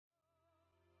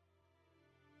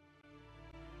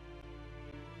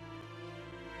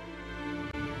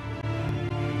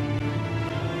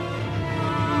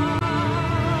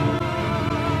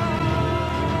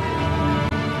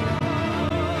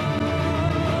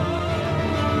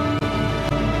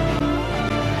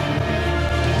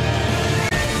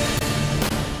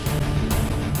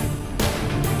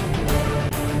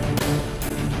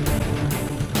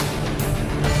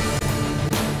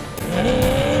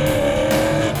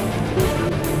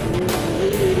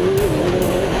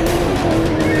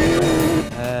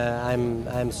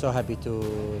so happy to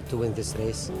win this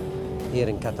race here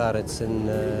in Qatar. It's in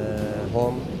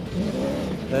home.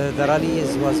 The rally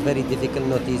was very difficult,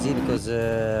 not easy, because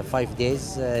 5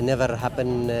 days never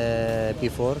happened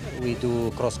before. We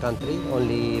do cross country,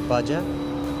 only Baja,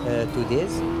 2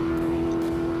 days.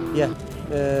 Yeah,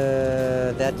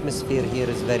 the atmosphere here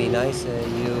is very nice.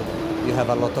 You have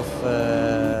a lot of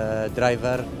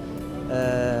driver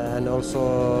and also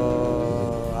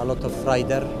a lot of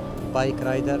bike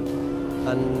rider,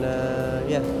 and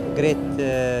yeah, great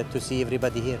to see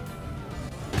everybody here.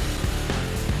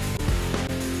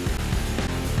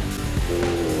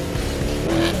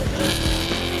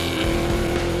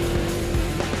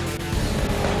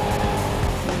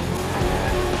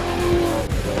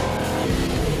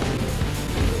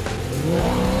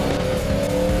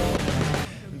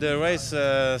 The race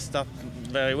started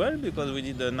very well because we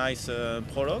did a nice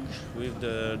prologue with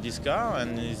this car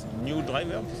and his new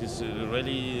driver. This is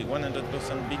really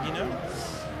 100% beginner,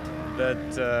 but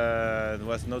it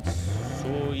was not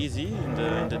so easy in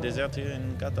the desert here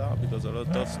in Qatar because a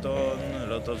lot of stone, a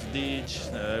lot of ditch,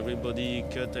 everybody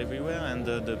cut everywhere, and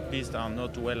the pistes are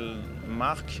not well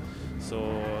marked. So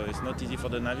it's not easy for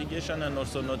the navigation and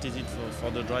also not easy for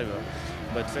the driver.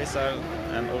 But Faisal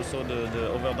and also the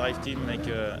Overdrive team make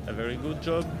a very good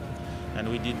job. And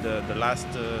we did the last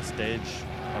stage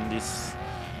on this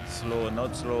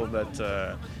not slow, but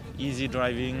easy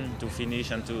driving to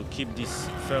finish and to keep this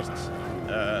first,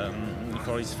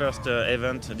 for his first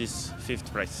event, this 5th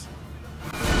place.